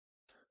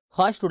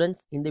Hi students,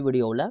 இந்த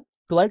வீடியோவில்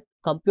 12th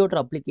computer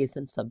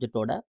application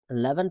subjectோட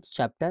 11th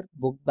chapter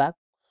book back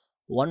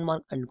 1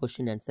 mark and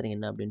question answer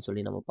என்ன அப்படின்னு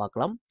சொல்லி நம்ம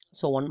பார்க்கலாம்.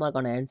 ஸோ 1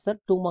 மார்க்கான ஆன்சர்,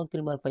 2 மார்க்,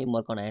 3 மார்க், 5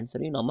 மார்க்கான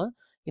ஆன்சரையும் நம்ம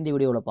இந்த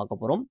வீடியோவில் பார்க்க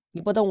போகிறோம்.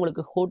 இப்போ தான்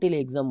உங்களுக்கு ஹோட்டல்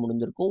எக்ஸாம்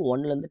முடிஞ்சிருக்கும்.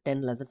 1லேருந்து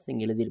 10 லெசன்ஸ்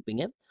நீங்கள்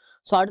எழுதியிருப்பீங்க.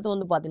 ஸோ அடுத்து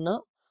வந்து பார்த்தீங்கன்னா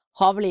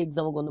ஹாஃப்லி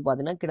எக்ஸாமுக்கு வந்து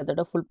பார்த்தீங்கன்னா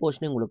கிட்டத்தட்ட ஃபுல்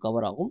போர்ஷனே உங்களுக்கு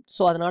கவர் ஆகும்.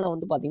 ஸோ அதனால்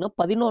வந்து பார்த்தீங்கன்னா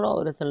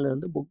 11வது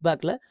லெசன்லேருந்து புக்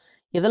பேக்கில்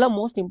இதெல்லாம்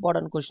மோஸ்ட்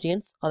இம்பார்ட்டன்ட்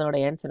கொஸ்டின்ஸ், அதனோட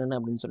ஆன்சர் என்ன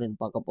அப்படின்னு சொல்லி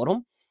பார்க்க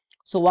போகிறோம்.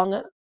 ஸோ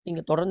வாங்க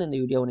நீங்கள் தொடர்ந்து இந்த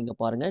வீடியோவை நீங்கள்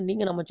பாருங்கள்.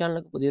 நீங்கள் நம்ம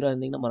சேனலுக்கு புதியதாக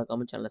இருந்தீங்கன்னா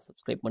மறக்காமல் சேனலை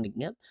சப்ஸ்கிரைப்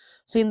பண்ணிக்கங்க.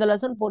 ஸோ இந்த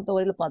லெசன்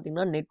பொறுத்தவரையில்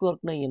பார்த்தீங்கன்னா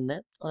நெட்வொர்க்னா என்ன,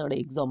 அதோட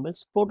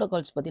எக்ஸாம்பிள்ஸ்,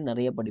 ப்ரோட்டோகால்ஸ் பற்றி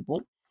நிறைய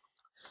படிப்போம்.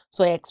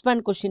 ஸோ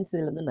எக்ஸ்பேண்ட் கொஸ்டின்ஸ்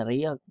இதுலேருந்து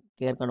நிறைய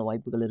கேட்கறதுக்கான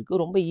வாய்ப்புகள் இருக்குது.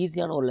 ரொம்ப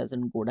ஈஸியான ஒரு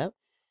லெசன் கூட.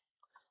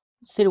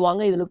 சரி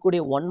வாங்க இதில்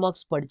கூடிய 1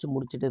 மார்க்ஸ் படித்து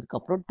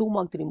முடிச்சிட்டதுக்கப்புறம் 2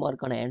 மார்க் 3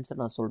 மார்க்கான ஆன்சர்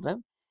நான்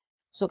சொல்கிறேன்.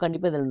 ஸோ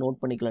கண்டிப்பாக இதில் நோட்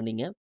பண்ணிக்கலாம்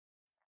நீங்கள்.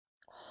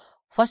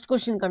 ஃபர்ஸ்ட்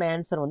கொஸ்டினுக்கான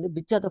ஆன்சர் வந்து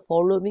which are the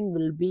following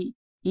will be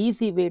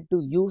easy way to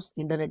use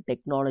internet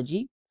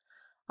technology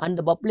and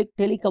the public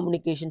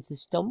telecommunication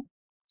system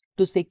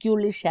to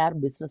securely share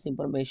business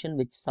information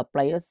with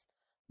suppliers,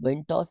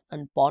 vendors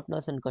and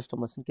partners and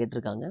customers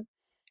கேட்டிருக்காங்க.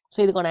 So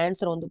இதுக்கான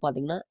answer வந்து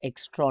பார்த்தீங்கன்னா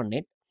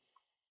extranet.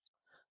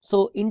 So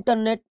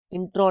internet,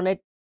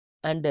 intranet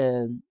and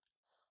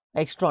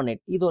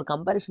extranet இது ஒரு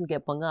comparison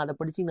கேட்பாங்க. அதை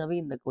படிச்சிங்கனாவே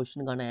இந்த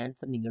கொஸ்டினுக்கான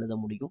answer நீங்கள் எழுத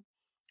முடியும்.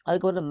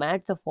 அதுக்கு ஒரு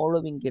மேட்ச் ஆஃப்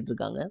ஃபாலோவிங்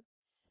கேட்டிருக்காங்க.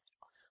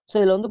 ஸோ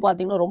இதில் வந்து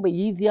பார்த்தீங்கன்னா ரொம்ப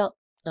ஈஸியாக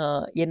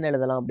என்ன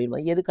எழுதலாம்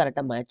அப்படின்னு எது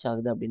கரெக்டாக மேட்ச்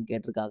ஆகுது அப்படின்னு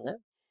கேட்டிருக்காங்க.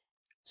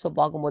 ஸோ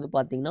பார்க்கும்போது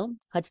பார்த்தீங்கன்னா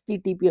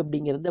ஹெச்டிடிபி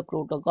அப்படிங்கிறது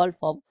protocol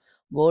for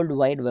world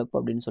wide web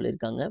அப்படின்னு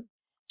சொல்லியிருக்காங்க.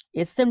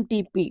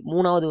 எஸ்எம்டிபி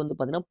மூணாவது வந்து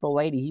பார்த்தீங்கன்னா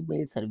ப்ரொவைட்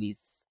இமெயில்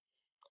சர்வீஸ்.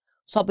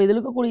 ஸோ அப்போ இதில்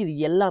இருக்கக்கூடிய இது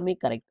எல்லாமே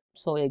கரெக்ட்.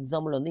 ஸோ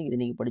எக்ஸாம்பிள் வந்து இது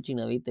நீங்கள்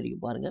படிச்சிங்கனாவே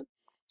தெரியும் பாருங்கள்.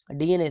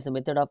 DNA is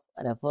method of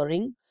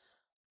referring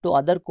to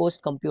other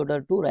cost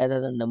computer to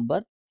rather than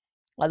number.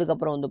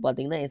 அதுக்கப்புறம் வந்து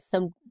பார்த்தீங்கன்னா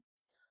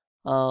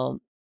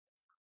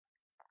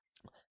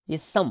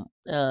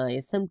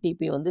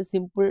எஸ்எம்டிபி வந்து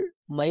simple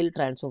mail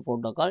transfer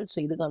protocol. So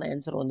இதுக்கான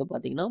ஆன்சர் வந்து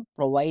பார்த்தீங்கன்னா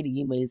ப்ரொவைட்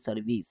இமெயில்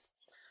சர்வீஸ்.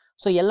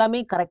 ஸோ எல்லாமே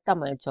கரெக்டாக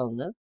மேட்ச்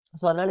ஆகுங்க.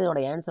 ஸோ அதனால்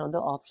இதோட ஆன்சர்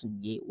வந்து ஆப்ஷன்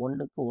ஏ.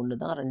 1க்கு 1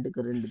 தான்,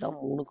 2க்கு 2 தான்,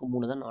 3க்கு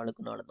 3 தான்,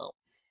 4க்கு 4 தான்.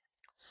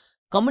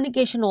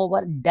 Communication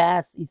over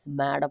dash is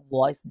made of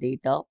voice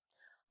data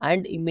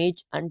and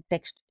image and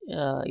text.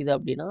 இது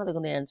அப்படின்னா அதுக்கு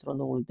வந்து ஆன்சர்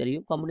வந்து உங்களுக்கு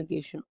தெரியும்.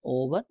 Communication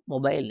over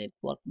mobile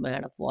network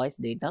made of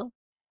voice data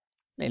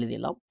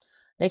எழுதிடலாம்.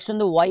 நெக்ஸ்ட்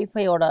வந்து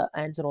ஒய்ஃபையோட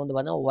ஆன்சர் வந்து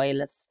பார்த்தீங்கன்னா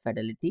ஒயர்லெஸ்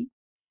ஃபெடலிட்டி.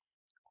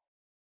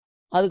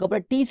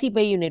 அதுக்கப்புறம்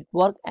TCP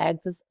network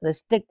access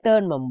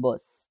restricted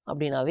members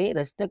அப்படின்னாவே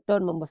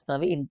restricted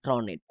மெம்பர்ஸ்னாவே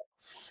intranet.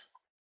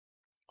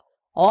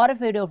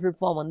 RFID full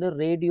form வந்து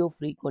radio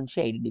frequency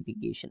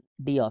identification,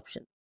 D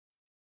option.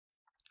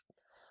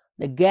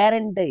 The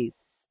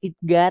it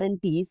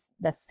guarantees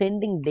the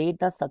sending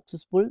data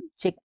successful,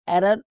 check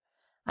error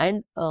and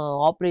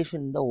operation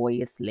in the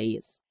OS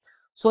layers.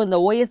 So இந்த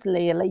OS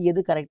லேயரில்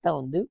எது கரெக்டாக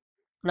வந்து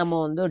நம்ம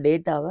வந்து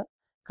டேட்டாவை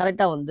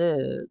கரெக்டாக வந்து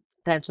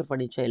ட்ரான்ஸ்ஃபர்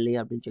பண்ணிச்சா இல்லையா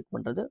அப்படின்னு செக்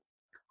பண்ணுறது.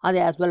 அது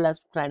as well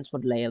as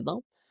transport layer தான்.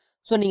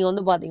 ஸோ நீங்கள்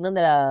வந்து பார்த்தீங்கன்னா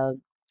இந்த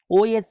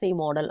ஓஎஸ்ஐ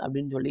மாடல்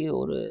அப்படின்னு சொல்லி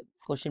ஒரு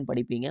கொஸ்டின்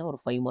படிப்பீங்க, ஒரு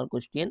 5 மார்க்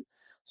கொஸ்டின்.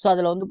 ஸோ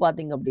அதில் வந்து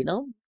பார்த்தீங்க அப்படின்னா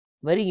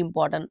வெரி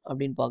இம்பார்ட்டன்ட்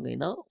அப்படின்னு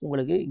பார்த்தீங்கன்னா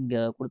உங்களுக்கு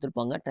இங்கே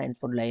கொடுத்துருப்பாங்க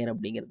டிரான்ஸ்போர்ட் லேயர்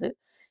அப்படிங்கிறது.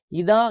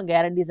 இதான்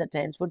guarantees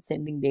transport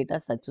sending data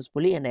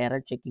successfully and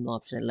error checking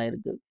option எல்லாம்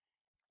இருக்குது.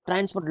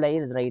 Transport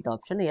layer is right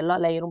option. எல்லா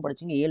லேயரும்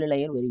படிச்சிங்க, 7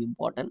 layer very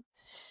important,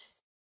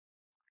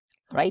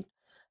 right.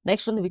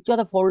 Next வந்து which are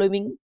the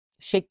following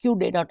secure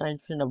data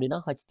transmission அப்படின்னா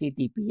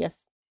HTTPS.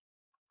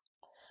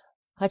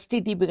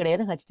 HTTP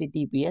கிடையாது,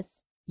 HTTPS.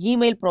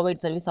 Email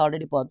provide service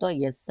already பார்த்தோம்,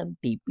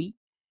 SMTP.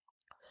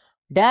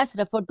 Dash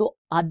refer to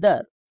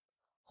other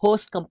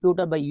host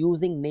computer by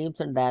using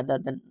names and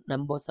rather then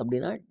numbers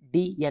அப்படின்னா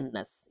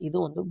DNS. இது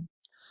வந்து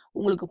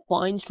உங்களுக்கு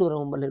points to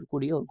remember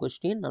இருக்கக்கூடிய ஒரு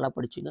question. நல்லா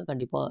படிச்சுங்க,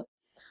 கண்டிப்பாக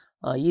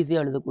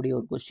ஈஸியாக எழுதக்கூடிய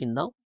ஒரு கொஸ்டின்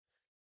தான்.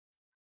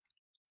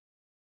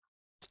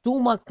 2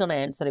 மார்க்ஸ்க்கான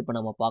ஆன்சர் இப்போ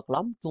நம்ம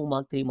பார்க்கலாம். 2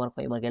 மார்க், 3 மார்க்,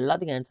 5 மார்க்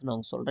எல்லாத்துக்கும் ஆன்சர்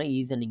நான் சொல்கிறேன்,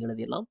 ஈஸியாக நீங்கள்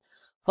எழுதிடலாம்.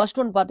 ஃபர்ஸ்ட்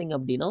ஒன் பார்த்தீங்க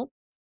அப்படின்னா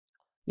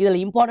இதில்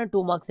இம்பார்ட்டன்ட்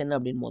 2 மார்க்ஸ் என்ன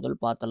அப்படின்னு முதல்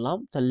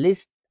பார்த்துடலாம். So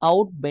list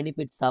out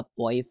benefits of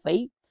wifi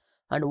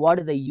and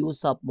what is the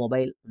use of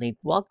mobile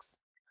networks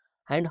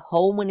and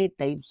how many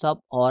types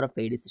of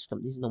RFID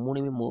system. இந்த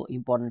மூணுமே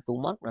இம்பார்ட்டன்ட் 2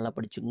 மார்க், நல்லா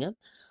படிச்சுங்க.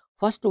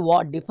 ஃபர்ஸ்ட்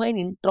டிஃபைன்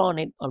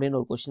இன்ட்ராநெட் அப்படின்னு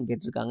ஒரு கொஸ்டின்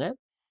கேட்டிருக்காங்க.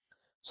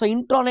 ஸோ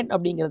இன்ட்ராநெட்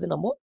அப்படிங்கிறது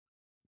நம்ம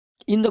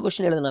இந்த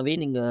கொஸ்டின் எழுதினாவே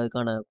நீங்கள்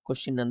அதுக்கான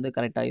கொஸ்டின் வந்து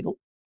கரெக்ட் ஆயிரும்.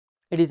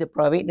 It is a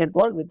private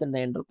network with இந்த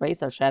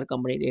enterprise R share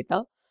company data.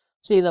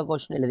 So இதை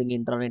கொஸ்டின் எழுதிங்க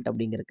இன்ட்ராநெட்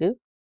அப்படிங்கிறதுக்கு.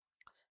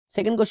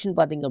 செகண்ட் கொஸ்டின்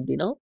பார்த்தீங்க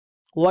அப்படின்னா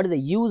what is the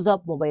use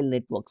of mobile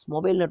networks,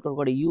 mobile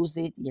நெட்வொர்க்கோட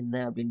usage என்ன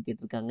அப்படின்னு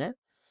கேட்டிருக்காங்க.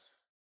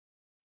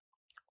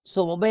 ஸோ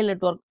மொபைல்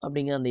நெட்வொர்க்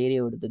அப்படிங்கிற அந்த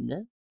ஏரியாவை எடுத்துங்க.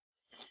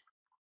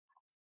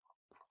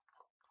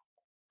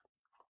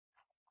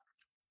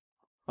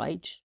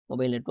 Right,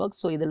 mobile network.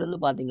 ஸோ இதுல இருந்து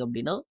பார்த்தீங்க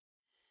அப்படின்னா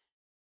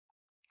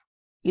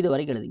இது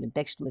வரைக்கும் எழுதிங்க,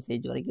 டெக்ஸ்ட்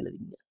மெசேஜ் வரைக்கும்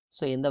எழுதிங்க.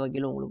 ஸோ எந்த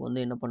வகையிலும் உங்களுக்கு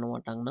வந்து என்ன பண்ண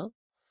மாட்டாங்கன்னா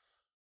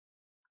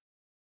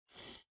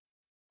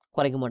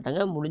குறைக்க மாட்டாங்க.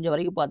 முடிஞ்ச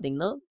வரைக்கும்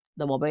பார்த்தீங்கன்னா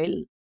இந்த mobile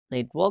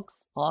networks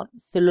or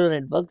cellular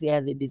networks,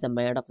 as it is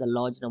made of the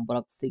large number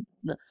of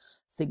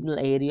signal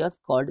areas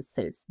called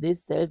cells.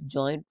 These cells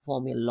joint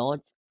form a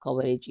large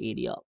coverage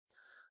area.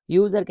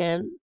 User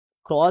can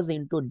cross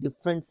into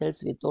different cells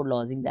without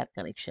losing their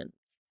connection.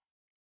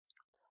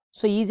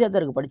 So ஈஸியாக தான்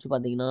இருக்குது, படித்து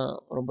பார்த்தீங்கன்னா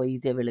ரொம்ப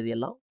ஈஸியாகவே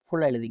எழுதிடலாம்.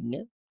 ஃபுல்லாக எழுதிக்கிங்க,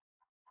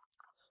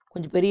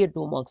 கொஞ்சம் பெரிய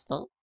 2 மார்க்ஸ்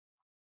தான்.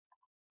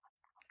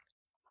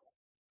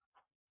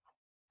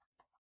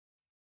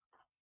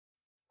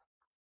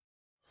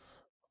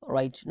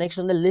 ரைட்,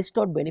 நெக்ஸ்ட் வந்து list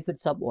out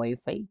benefits of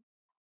wifi.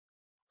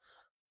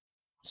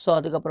 So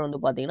அதுக்கப்புறம்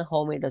வந்து பார்த்தீங்கன்னா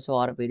how mat as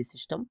RFID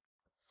system.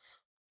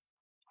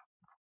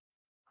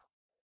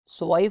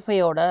 So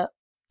ஒய்ஃபையோட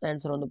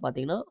answer வந்து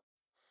பார்த்தீங்கன்னா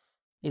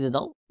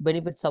இதுதான்.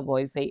 பெனிஃபிட்ஸ் ஆஃப்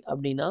ஒய்ஃபை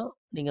அப்படின்னா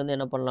நீங்கள் வந்து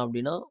என்ன பண்ணலாம்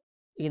அப்படின்னா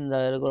இந்த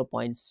இருக்கிற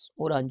பாயிண்ட்ஸ்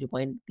ஒரு 5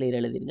 பாயிண்ட் கிளியர்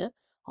எழுதிருங்க,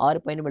 6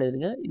 பாயிண்ட்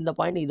எழுதுங்க. இந்த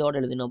பாயிண்ட் இதோட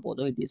எழுதினா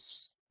போதும். இட் இஸ்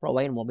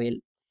ப்ரொவைட்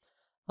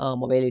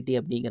மொபைலிட்டி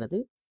அப்படிங்கிறது.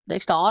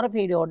 நெக்ஸ்ட்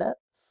RFIDயோட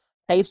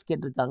டைப்ஸ்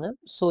கேட்டிருக்காங்க.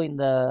 ஸோ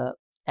இந்த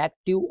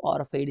active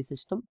RFID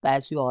system,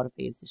 passive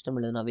RFID system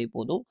எழுதினாவே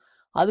போதும்.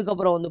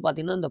 அதுக்கப்புறம் வந்து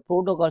பார்த்தீங்கன்னா இந்த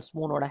ப்ரோட்டோகால்ஸ்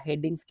 3ஓட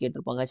ஹெட்டிங்ஸ்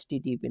கேட்டிருப்பாங்க.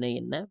 HTTPனா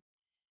என்ன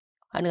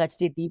அண்ட்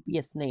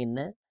HTTPSனா என்ன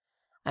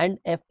அண்ட்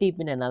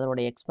FTPனா என்ன,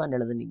 அதனோட எக்ஸ்பேண்ட்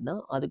எழுதுனீங்கன்னா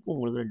அதுக்கு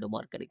உங்களுக்கு 2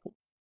 மார்க் கிடைக்கும்.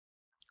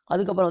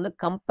 அதுக்கப்புறம் வந்து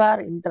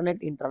கம்பேர்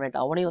இன்டர்நெட்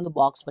அவனே வந்து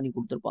பாக்ஸ் பண்ணி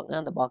கொடுத்துருப்பாங்க,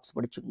 அந்த பாக்ஸ்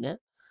படிச்சுக்கோங்க.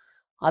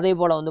 அதே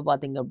போல் வந்து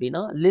பார்த்தீங்க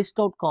அப்படின்னா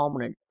லிஸ்ட் அவுட்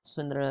காம்பனன்ட். ஸோ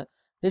இந்த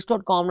லிஸ்ட்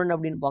அவுட் காம்பனன்ட்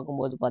அப்படின்னு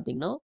பார்க்கும்போது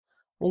பார்த்தீங்கன்னா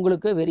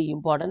உங்களுக்கு வெரி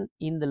இம்பார்ட்டன்ட்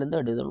இதுலேருந்து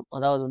எழுதணும்.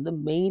 அதாவது வந்து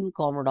main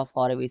component of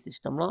RFID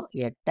சிஸ்டம்னா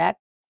a take,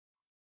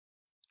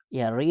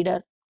 a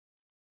reader,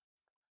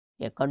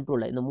 a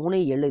controller. இந்த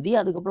 3 எழுதி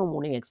அதுக்கப்புறம்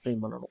 3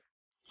 எக்ஸ்பிளைன் பண்ணணும்.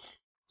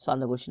 ஸோ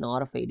அந்த கொஸ்டின்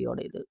RFIDயோட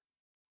இது.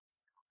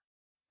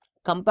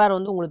 கம்பேர்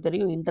வந்து உங்களுக்கு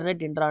தெரியும்,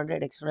 இன்டர்நெட்,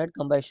 இன்ட்ராநெட், எக்ஸ்ட்ராநெட்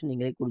கம்பேரிஷன்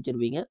நீங்களே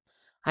குறிச்சிருவீங்க.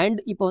 அண்ட்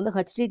இப்போ வந்து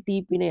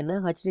HTTPனா என்ன,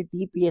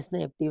 HTTPSனா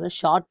FTPனா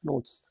ஷார்ட்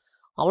நோட்ஸ்.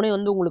 அவனே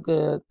வந்து உங்களுக்கு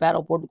பேரா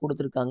போட்டு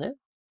கொடுத்துருக்காங்க.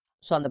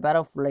 ஸோ அந்த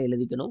பேரா ஃபுல்லாக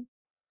எழுதிக்கணும்.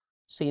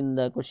 ஸோ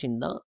இந்த கொஸ்டின்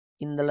தான்.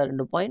 இதில்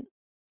 2 பாயிண்ட்,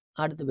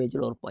 அடுத்த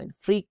பேஜில் ஒரு பாயிண்ட்.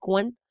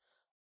 ஃப்ரீக்வெண்ட்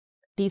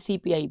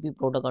TCP/IP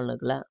ப்ரோட்டோகால்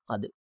இருக்குல்ல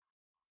அது.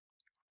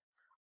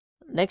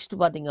 நெக்ஸ்ட்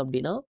பார்த்தீங்க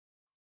அப்படின்னா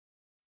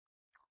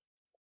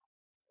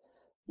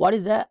what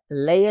is the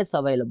layers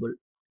available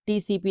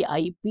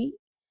TCP/IP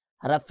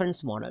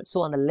reference model. So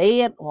அந்த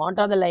layer, what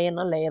are the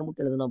லேயர்னா layer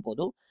மட்டும் எழுதுனா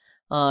போதும்.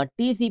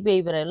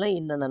 TCP/IP எல்லாம்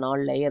இன்னென்ன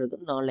 4 லேயர்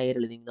இருக்குது, 4 லேயர்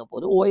எழுதிங்கன்னா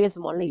போதும். OS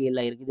மாடலில் 7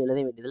 லேயர் இருக்குது, இது எழுத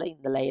வேண்டியதில்லை.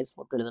 இந்த லேயர்ஸ்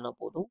மட்டும் எழுதுனா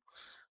போதும்.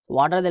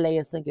 வாட் ஆர் த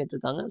லேயர்ஸ் தான்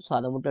கேட்டிருக்காங்க. ஸோ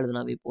அதை மட்டும்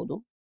எழுதுனாவே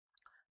போதும்.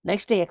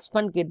 நெக்ஸ்ட்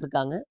எக்ஸ்பேண்ட்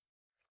கேட்டிருக்காங்க.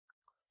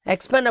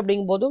 எக்ஸ்பேண்ட்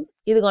அப்படிங்கும் போதும்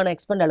இதுக்கான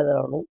எக்ஸ்பேண்ட்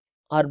எழுதணும்.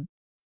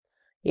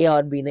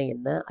 ARBனா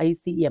என்ன,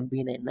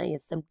 ICMPனா என்ன,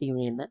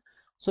 SMTனா என்ன.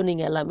 ஸோ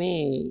நீங்கள் எல்லாமே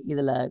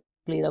இதில்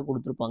கிளியராக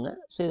கொடுத்துருப்பாங்க.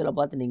 ஸோ இதில்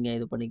பார்த்து நீங்கள்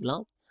இது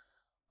பண்ணிக்கலாம்.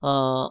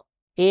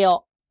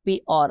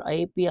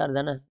 APR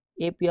தானே,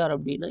 APR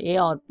அப்படின்னா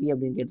ARP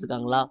அப்படின்னு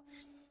கேட்டிருக்காங்களா.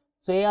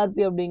 ஸோ ARP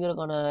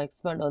அப்படிங்கிறதுக்கான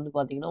எக்ஸ்பேண்ட் வந்து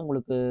பார்த்தீங்கன்னா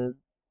உங்களுக்கு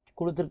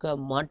கொடுத்துருக்க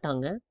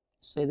மாட்டாங்க.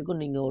 ஸோ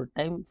இதுக்கும் நீங்கள் ஒரு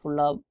டைம்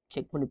ஃபுல்லாக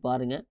செக் பண்ணி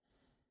பாருங்கள்.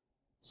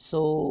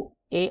 ஸோ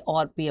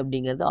ARP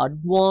அப்படிங்கிறது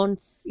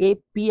அட்வான்ஸ்,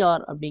 APR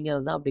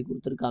அப்படிங்கிறது தான் அப்படி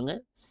கொடுத்துருக்காங்க,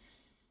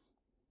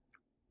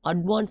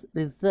 advance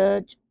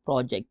research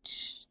project.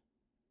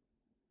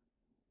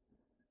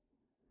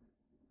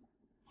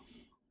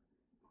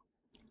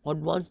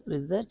 Advance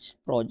research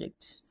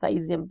project.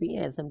 ICMP,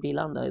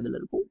 SMTலாம் அந்த இதில்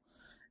இருக்கும்.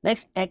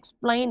 Next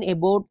explain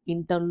about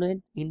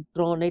internet,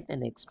 intranet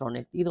and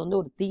extranet. இது வந்து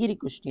ஒரு தியரி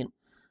கொஸ்டின்.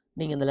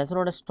 நீங்கள் இந்த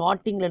லெசனோட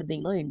ஸ்டார்டிங்கில்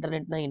எடுத்தீங்கன்னா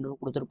இன்டர்நெட்னா இன்னும்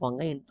கொடுத்துருப்பாங்க,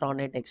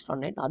 இன்ட்ராநெட்,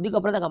 எக்ஸ்ட்ராநெட்,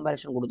 அதுக்கப்புறம் தான்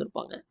கம்பேரிஷன்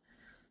கொடுத்துருப்பாங்க.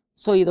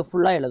 ஸோ இதை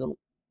ஃபுல்லாக எழுதணும்.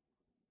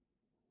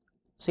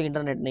 ஸோ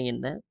இன்டர்நெட்னா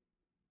என்ன,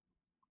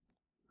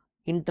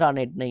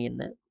 இன்ட்ராநெட்னா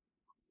என்ன,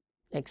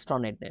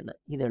 எக்ஸ்ட்ராநெட்னா என்ன,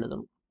 இது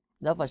எழுதணும்.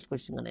 இதான் ஃபர்ஸ்ட்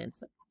கொஸ்டினுக்கான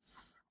ஆன்சர்.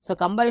 ஸோ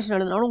கம்பேரிஷன்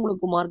எழுதினாலும்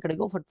உங்களுக்கு மார்க்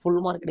கிடைக்கும், பட்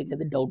ஃபுல் மார்க்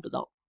கிடைக்கிறது டவுட்டு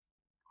தான்.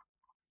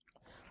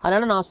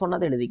 அதனால் நான்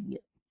சொன்னதை எழுதிக்கிங்க.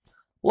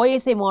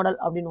 OSI மாடல்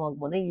அப்படின்னு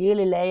பார்க்கும்போது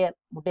 7 லேயர்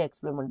மட்டும்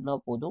எக்ஸ்பிளைன் பண்ணினா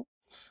போதும்.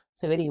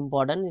 So very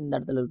important. இந்த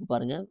இடத்துல இருக்கு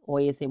பாருங்கள்,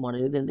 OSI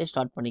மாடல் இதுலேருந்தே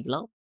ஸ்டார்ட்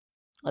பண்ணிக்கலாம்.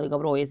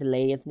 அதுக்கப்புறம் OSI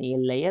லேயர்ஸ்னு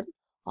 7 லேயர்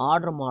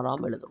ஆர்டர்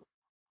மாறாமல் எழுதணும்.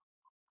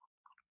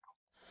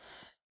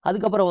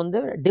 அதுக்கப்புறம் வந்து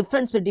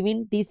difference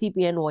between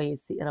TCP and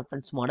OSI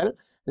reference model.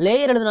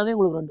 Layer எழுதினாவே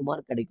உங்களுக்கு 2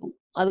 மார்க் கிடைக்கும்.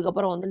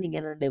 அதுக்கப்புறம் வந்து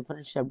நீங்கள் என்ன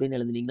டிஃப்ரென்ஸ் அப்படின்னு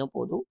எழுதுனீங்கன்னா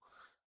போதும்.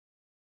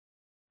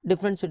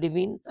 டிஃப்ரென்ஸ்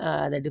பிட்வீன்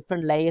அந்த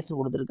டிஃப்ரெண்ட் லேயர்ஸ்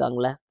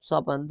கொடுத்துருக்காங்களே. ஸோ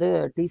அப்போ வந்து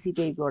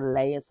TCP/IPயோட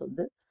லேயர்ஸ்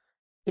வந்து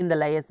இந்த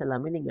லேயர்ஸ்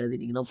எல்லாமே நீங்கள்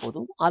எழுதிட்டீங்கன்னா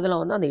போதும். அதில்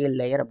வந்து அந்த 7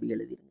 லேயர் அப்படி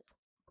எழுதிடுங்க.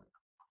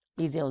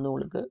 ஈஸியாக வந்து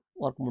உங்களுக்கு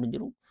ஒர்க்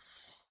முடிஞ்சிடும்.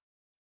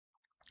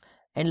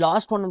 அண்ட்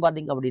லாஸ்ட் ஒன்று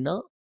பார்த்தீங்க அப்படின்னா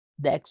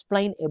த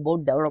explain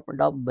about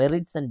development of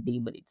merits and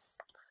demerits.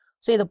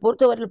 So இதை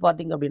பொறுத்தவரையில்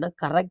பார்த்தீங்க அப்படின்னா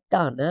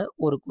கரெக்டான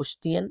ஒரு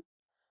கொஸ்டின்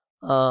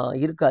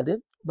இருக்காது.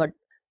 பட்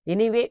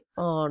எனிவே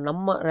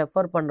நம்ம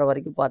ரெஃபர் பண்ணுற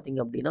வரைக்கும் பார்த்தீங்க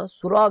அப்படின்னா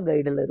சுறா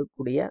கைடில்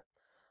இருக்கக்கூடிய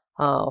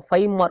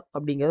 5 மார்க்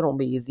அப்படிங்கிறது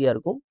ரொம்ப ஈஸியாக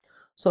இருக்கும்.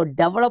 So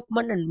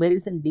development and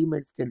merits and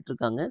demerits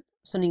கேட்டிருக்காங்க.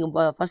 ஸோ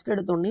நீங்கள் first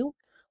எடுத்தோடனையும்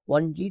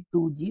 1G,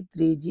 2G,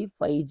 3G,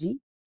 5G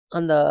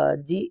அந்த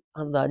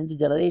அந்த 5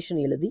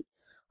 ஜெனரேஷன் எழுதி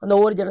அந்த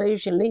ஒரு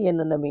ஜெனரேஷன்லேயும்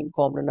என்னென்ன மெயின்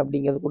காம்பனன்ட்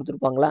அப்படிங்கிறது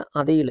கொடுத்துருப்பாங்களா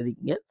அதை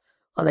எழுதிக்கிங்க.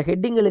 அந்த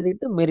ஹெட்டிங்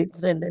எழுதிட்டு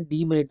மெரிட்ஸ்னால் என்ன,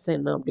 டிமெரிட்ஸ்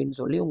என்ன அப்படின்னு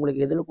சொல்லி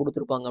உங்களுக்கு எதில்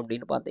கொடுத்துருப்பாங்க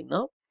அப்படின்னு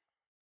பார்த்தீங்கன்னா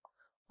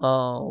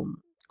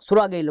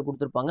சுறாகையில்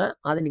கொடுத்துருப்பாங்க.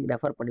 அதை நீங்கள்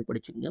ரெஃபர் பண்ணி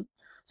படிச்சுங்க.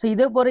 ஸோ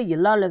இதே போல்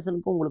எல்லா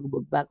லெசனுக்கும் உங்களுக்கு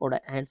புக் பேக்கோட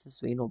ஆன்சர்ஸ்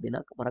வேணும்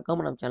அப்படின்னா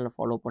மறக்காமல் நம்ம சேனலை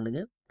ஃபாலோ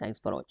பண்ணுங்கள்.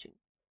 தேங்க்ஸ் ஃபார் வாட்சிங்.